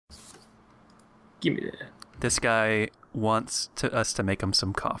Give me that. This guy wants us to make him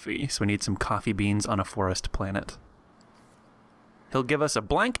some coffee, so we need some coffee beans on a forest planet. He'll give us a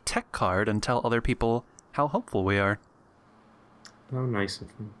blank tech card and tell other people how helpful we are. How nice of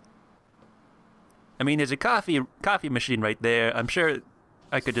him. I mean, there's a coffee machine right there. I'm sure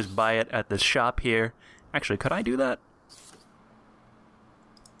I could just buy it at this shop here. Actually, could I do that?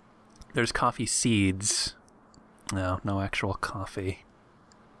 There's coffee seeds. No actual coffee.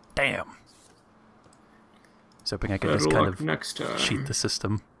 Damn. I was hoping I could just kind of cheat the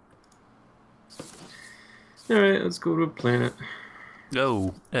system. Alright, let's go to a planet.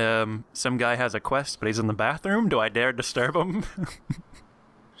 Oh, some guy has a quest, but he's in the bathroom. Do I dare disturb him?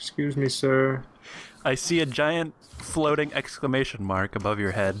 Excuse me, sir. I see a giant floating exclamation mark above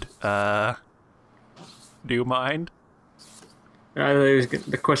your head. Do you mind?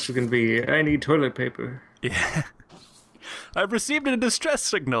 The question can be, I need toilet paper. Yeah. I've received a distress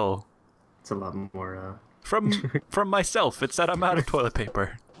signal. It's a lot more, From myself. It said I'm out of toilet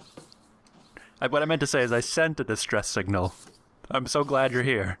paper. What I meant to say is I sent a distress signal. I'm so glad you're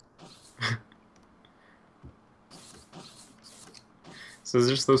here. So is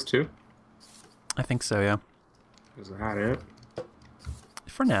just those two? I think so, yeah. Is that it?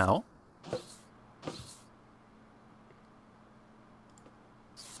 For now.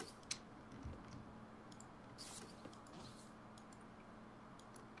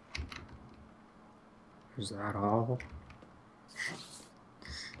 Is that all?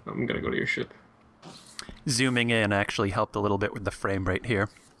 I'm gonna go to your ship. Zooming in actually helped a little bit with the frame rate here.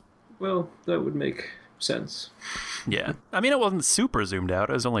 Well, that would make sense. Yeah. I mean, it wasn't super zoomed out.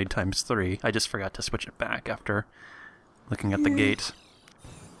 It was only ×3. I just forgot to switch it back after looking at the gate.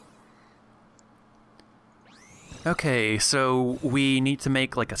 Okay, so we need to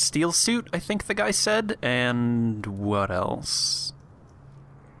make like a steel suit, I think the guy said, and what else?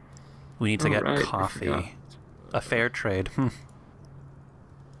 We need to get coffee. A fair trade.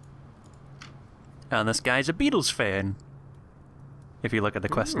 And this guy's a Beatles fan. If you look at the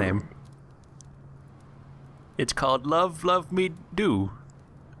quest name. It's called Love, Love Me Do.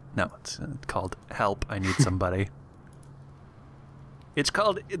 No, it's called Help, I Need Somebody. It's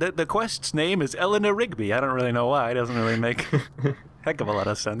called... The quest's name is Eleanor Rigby. I don't really know why. It doesn't really make a heck of a lot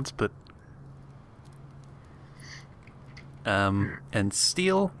of sense, but... and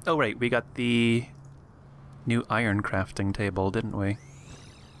steel... Oh, right, we got the new iron crafting table, didn't we?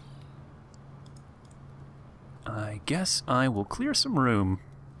 I guess I will clear some room.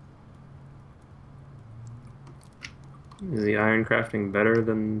 Is the iron crafting better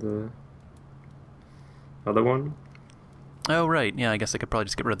than the other one? Oh, right. Yeah, I guess I could probably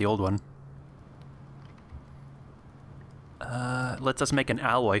just get rid of the old one. Lets us make an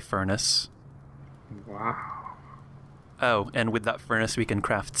alloy furnace. Wow. Oh, and with that furnace we can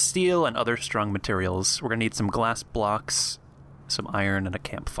craft steel and other strong materials. We're gonna need some glass blocks, some iron, and a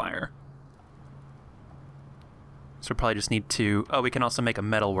campfire. So we probably just need to... Oh, we can also make a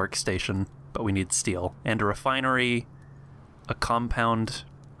metal workstation, but we need steel. And a refinery, a compound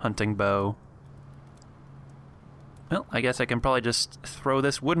hunting bow. Well, I guess I can probably just throw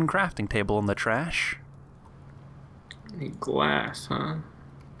this wooden crafting table in the trash. Any glass, huh?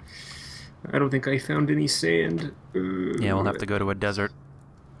 I don't think I found any sand. Yeah, we'll have to go to a desert.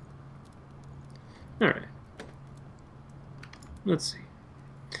 Alright. Let's see.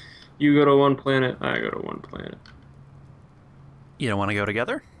 You go to one planet, I go to one planet. You don't want to go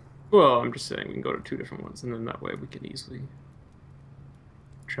together? Well, I'm just saying we can go to two different ones, and then that way we can easily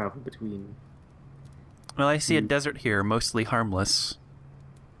travel between. Well, I see a desert here, mostly harmless.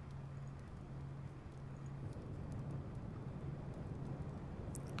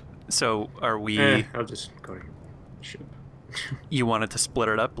 So, are we... I'll just go to your ship. You wanted to split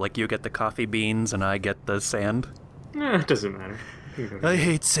it up, like you get the coffee beans and I get the sand? It doesn't matter. I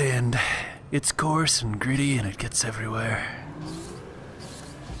hate sand. It's coarse and gritty and it gets everywhere.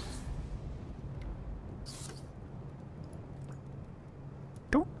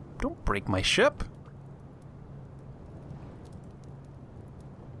 Don't break my ship.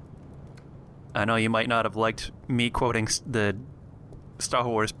 I know you might not have liked me quoting the Star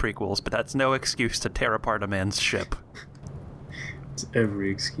Wars prequels, but that's no excuse to tear apart a man's ship. It's every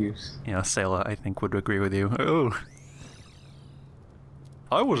excuse. You know, Sayla, I think, would agree with you. Oh.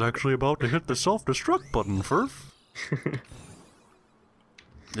 I was actually about to hit the self-destruct button, Firth.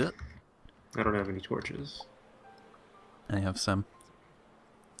 Yeah. I don't have any torches. I have some.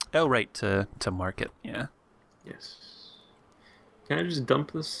 Oh, right, to market, yeah. Yes. Can I just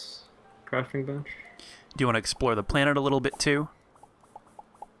dump this crafting bench? Do you want to explore the planet a little bit, too?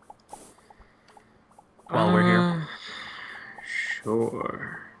 While we're here?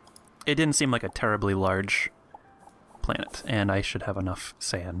 Sure. It didn't seem like a terribly large planet, and I should have enough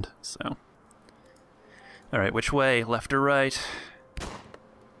sand, so... Alright, which way? Left or right?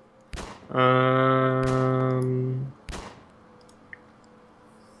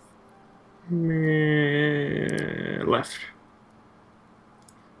 Left.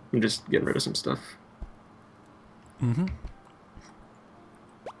 I'm just getting rid of some stuff. Mm-hmm.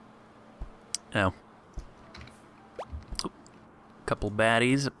 Oh. Couple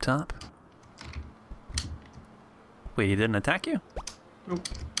baddies up top. Wait, he didn't attack you? Nope.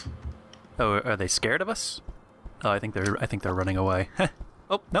 Oh, are they scared of us? Oh, I think they're running away.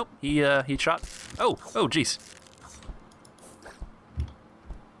 Oh, nope. He shot. Oh, jeez.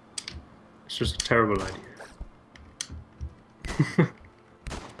 It's just a terrible idea.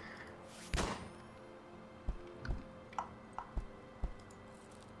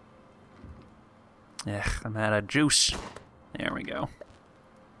 Ugh, I'm out of juice. There we go.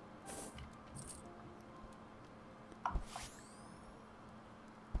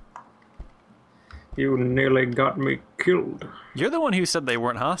 You nearly got me killed. You're the one who said they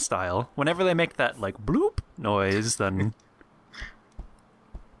weren't hostile. Whenever they make that, like, bloop noise, then...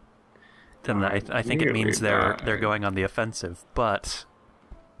 I think it means they're going on the offensive, but...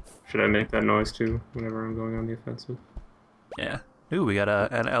 Should I make that noise too, whenever I'm going on the offensive? Yeah. Ooh, we got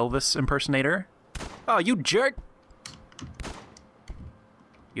an Elvis impersonator. Oh, you jerk!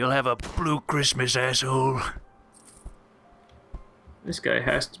 You'll have a blue Christmas, asshole. This guy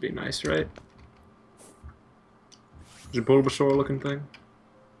has to be nice, right? Is it a Bulbasaur looking thing?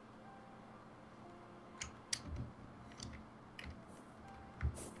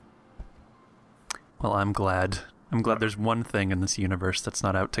 Well, I'm glad. I'm glad there's one thing in this universe that's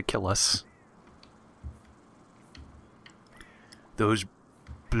not out to kill us. Those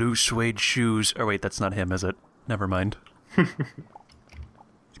blue suede shoes... Oh wait, that's not him, is it? Never mind. I was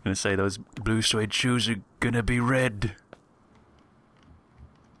gonna say, those blue suede shoes are gonna be red.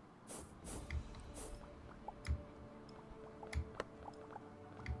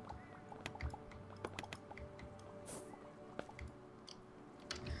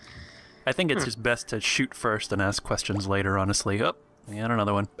 I think it's just best to shoot first and ask questions later, honestly. Oh, we got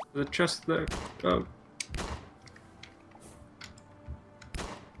another one. The chest there. Oh.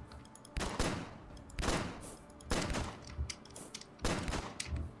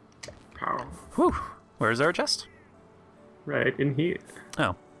 Pow. Whew. Where's our chest? Right in here.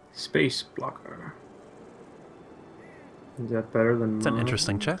 Oh. Space blocker. Is that better than It's an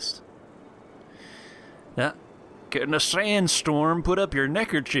interesting chest. Yeah. Getting a sandstorm, put up your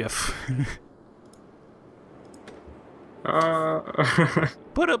neckerchief.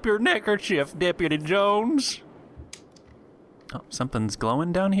 Put up your neckerchief, Deputy Jones. Oh, something's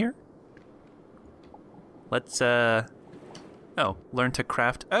glowing down here? Let's, oh, learn to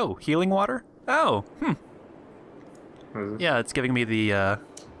craft... Oh, healing water? Oh, Yeah, it's giving me the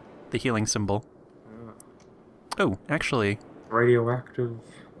healing symbol. Oh, actually... Radioactive.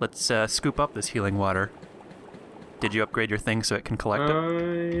 Let's, scoop up this healing water. Did you upgrade your thing so it can collect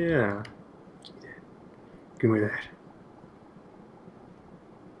it? Yeah. Give me that.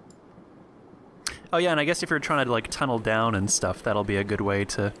 Oh yeah, and I guess if you're trying to, like, tunnel down and stuff, that'll be a good way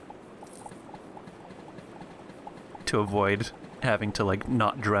to avoid having to, like,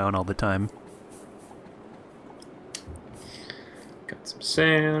 not drown all the time. Got some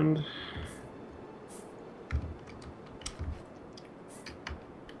sand.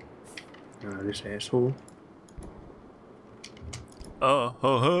 This asshole.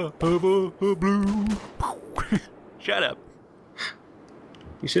 Blue. Shut up.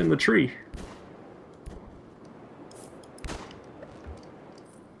 You sit in the tree.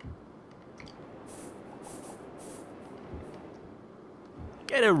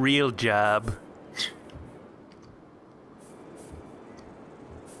 Get a real job.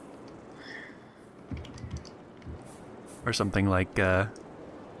 Or something like,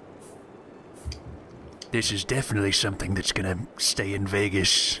 this is definitely something that's gonna stay in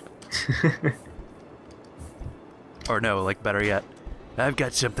Vegas. Or no, like, better yet, I've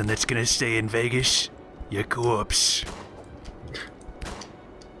got something that's gonna stay in Vegas. Your corpse.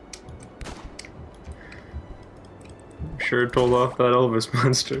 Sure told off that Elvis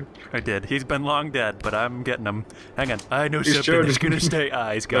monster. I did. He's been long dead, but I'm getting him. Hang on. I know He's something that's gonna stay.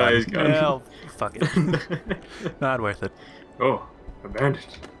 Ah, he's gone. He's gone. Well, fuck it. Not worth it. Oh, a bandit.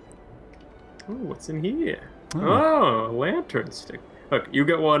 Oh, what's in here? Oh, a lantern stick. Look, you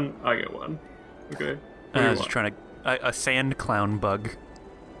get one, I get one. Okay. I was trying to... a sand clown bug.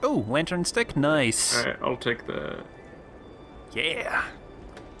 Oh, lantern stick? Nice. Alright, I'll take the... Yeah.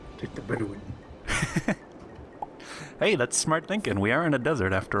 Take the Bedouin. Hey, that's smart thinking. We are in a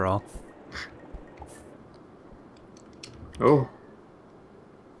desert after all. Oh.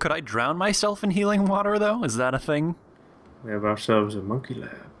 Could I drown myself in healing water, though? Is that a thing? We have ourselves a monkey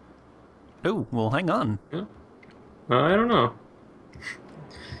lab. Oh, well, hang on. Yeah. I don't know.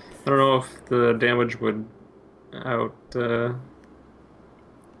 I don't know if the damage would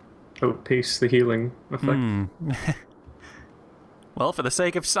outpace the healing effect. Well, for the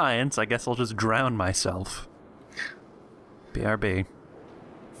sake of science, I guess I'll just drown myself. BRB.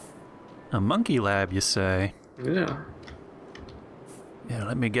 A monkey lab, you say? Yeah. Yeah,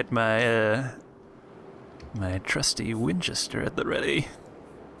 let me get my, my trusty Winchester at the ready.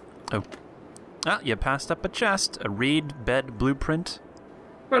 Oh. Ah, you passed up a chest, a reed bed blueprint,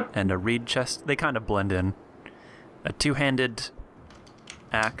 What? and a reed chest. They kind of blend in. A two-handed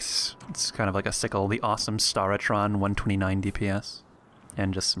axe. It's kind of like a sickle. The awesome Staratron 129 DPS.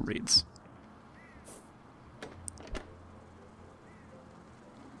 And just some reeds.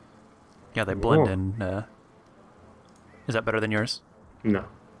 Yeah, they blend in. Is that better than yours? No.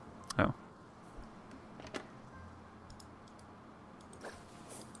 Oh.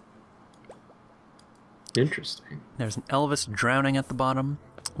 Interesting. There's an Elvis drowning at the bottom.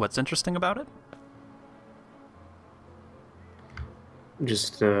 What's interesting about it?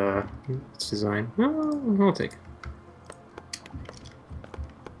 Just, its design. Oh, I'll take it.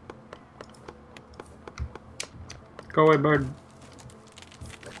 Go away, bird.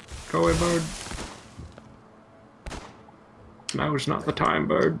 Go away, bird. Now is not the time,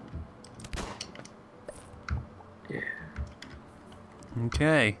 bird. Yeah.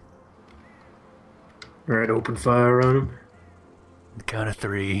 Okay. Alright, open fire on him. The count of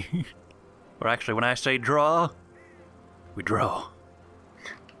 3. Or actually, when I say draw, we draw.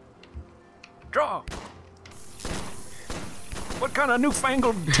 Draw! What kind of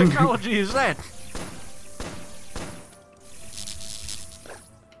newfangled technology is that?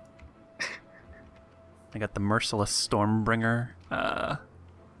 I got the Merciless Stormbringer. Oh,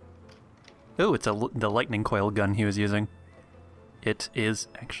 it's the lightning coil gun he was using. It is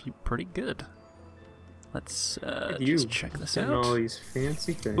actually pretty good. Let's just check this out. All these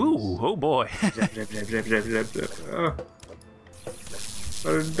fancy things. Ooh, oh boy. Zap, zap, zap, zap, zap, zap, zap. Oh.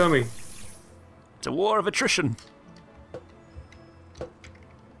 What a dummy. It's a war of attrition.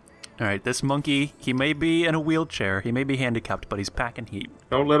 Alright, this monkey, he may be in a wheelchair, he may be handicapped, but he's packing heat.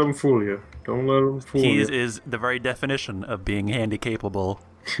 Don't let him fool you. Don't let him fool you. He is the very definition of being handy-capable.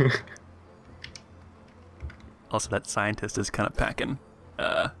 Also, that scientist is kind of packing.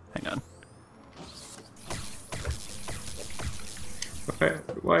 Hang on.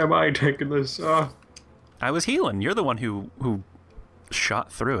 Why am I taking this? I was healing. You're the one who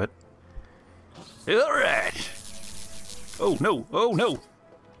shot through it. Alright! Oh no! Oh no!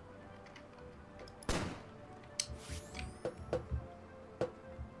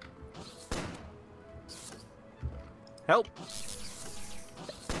 Help!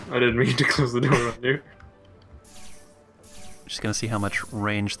 I didn't mean to close the door on you. Just gonna see how much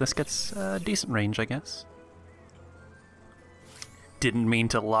range this gets. Decent range, I guess. Didn't mean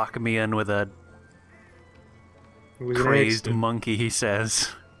to lock me in with a crazed monkey, he says.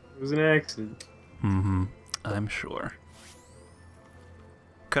 It was an accident. Mm-hmm. I'm sure.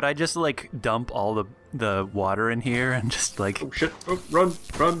 Could I just, like, dump all the water in here and just, like... Oh, shit. Oh, run,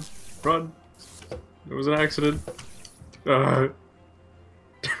 run, run. It was an accident. Oh,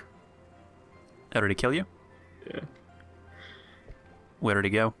 did he kill you? Yeah. Where did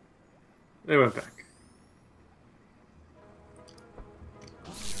he go? They went back.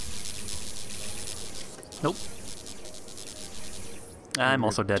 Nope. I'm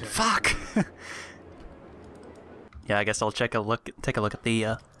also dead. Fuck! Yeah, I guess I'll take a look at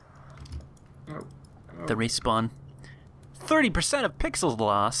the respawn. 30% of pixels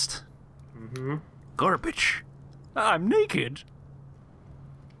lost. Mm-hmm. Garbage. I'm naked.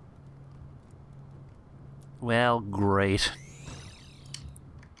 Well, great.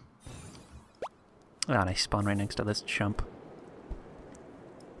 Ah, and I spawn right next to this chump.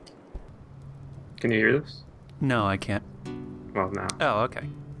 Can you hear this? No, I can't. Well, now. Oh, okay.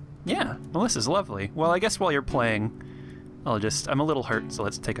 Yeah, well, this is lovely. Well, I guess while you're playing, I'm a little hurt, so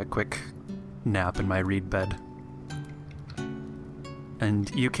let's take a quick nap in my reed bed. And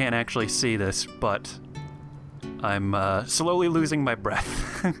you can't actually see this, but I'm slowly losing my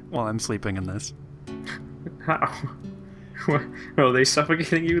breath while I'm sleeping in this. How? Are they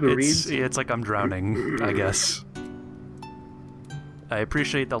suffocating you, the reeds? It's like I'm drowning, I guess. I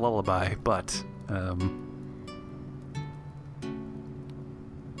appreciate the lullaby, but...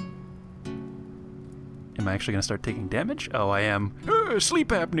 Am I actually going to start taking damage? Oh, I am. Sleep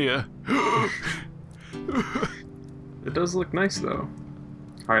apnea! It does look nice, though.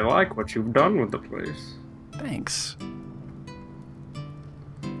 I like what you've done with the place. Thanks.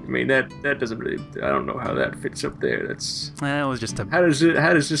 I mean, that doesn't really... I don't know how that fits up there. That's... It was just a... How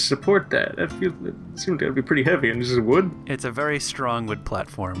does this support that? It seems to be pretty heavy, and this is wood? It's a very strong wood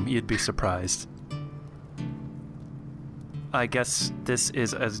platform. You'd be surprised. I guess this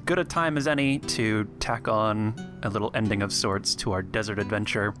is as good a time as any to tack on a little ending of sorts to our desert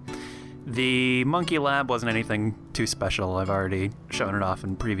adventure. The monkey lab wasn't anything too special. I've already shown it off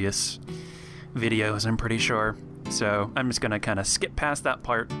in previous videos, I'm pretty sure. So I'm just going to kind of skip past that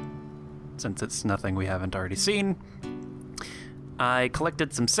part, since it's nothing we haven't already seen. I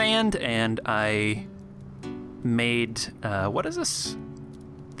collected some sand, and I made, what is this?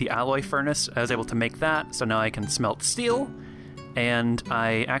 The alloy furnace. I was able to make that, so now I can smelt steel. And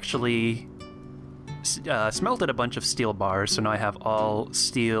I actually smelted a bunch of steel bars, so now I have all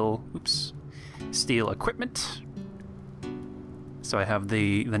steel, steel equipment. So I have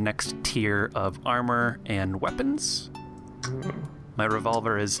the next tier of armor and weapons. My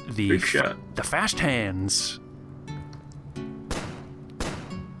revolver is the fast hands.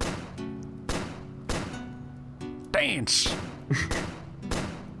 Dance.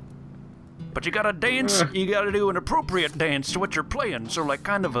 But you gotta dance, you gotta do an appropriate dance to what you're playing, so like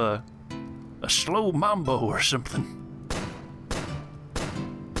kind of a slow mambo or something.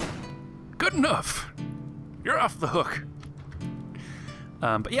 Good enough. You're off the hook.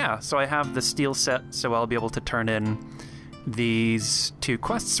 But yeah, so I have the steel set, so I'll be able to turn in these 2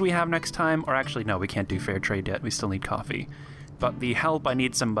 quests we have next time. Or actually, no, we can't do fair trade yet. We still need coffee. But the help, I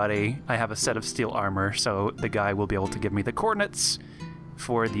need somebody. I have a set of steel armor, so the guy will be able to give me the coordinates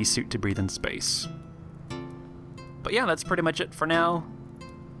for the suit to breathe in space. But yeah, that's pretty much it for now.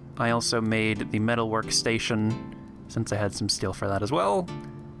 I also made the metalwork station, since I had some steel for that as well.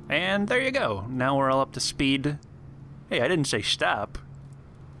 And there you go. Now we're all up to speed. Hey, I didn't say stop.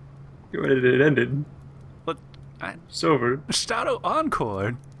 It ended. But it's over. Start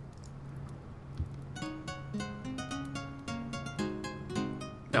encore.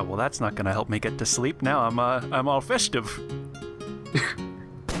 Oh well, that's not gonna help me get to sleep. Now I'm all festive.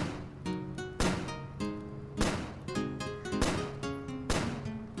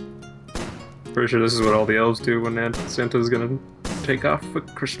 Pretty sure this is what all the elves do when Santa's gonna take off for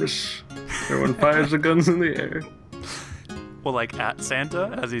Christmas. Everyone fires the guns in the air. Well, like at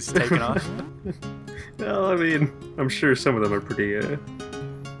Santa as he's taking off? Well, I mean, I'm sure some of them are pretty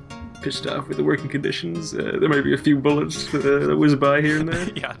pissed off with the working conditions. There might be a few bullets that whiz by here and there.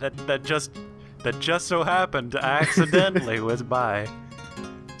 Yeah, that just so happened to accidentally whiz by.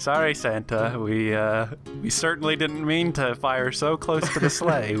 Sorry, Santa. We certainly didn't mean to fire so close to the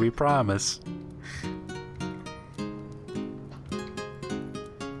sleigh. We promise.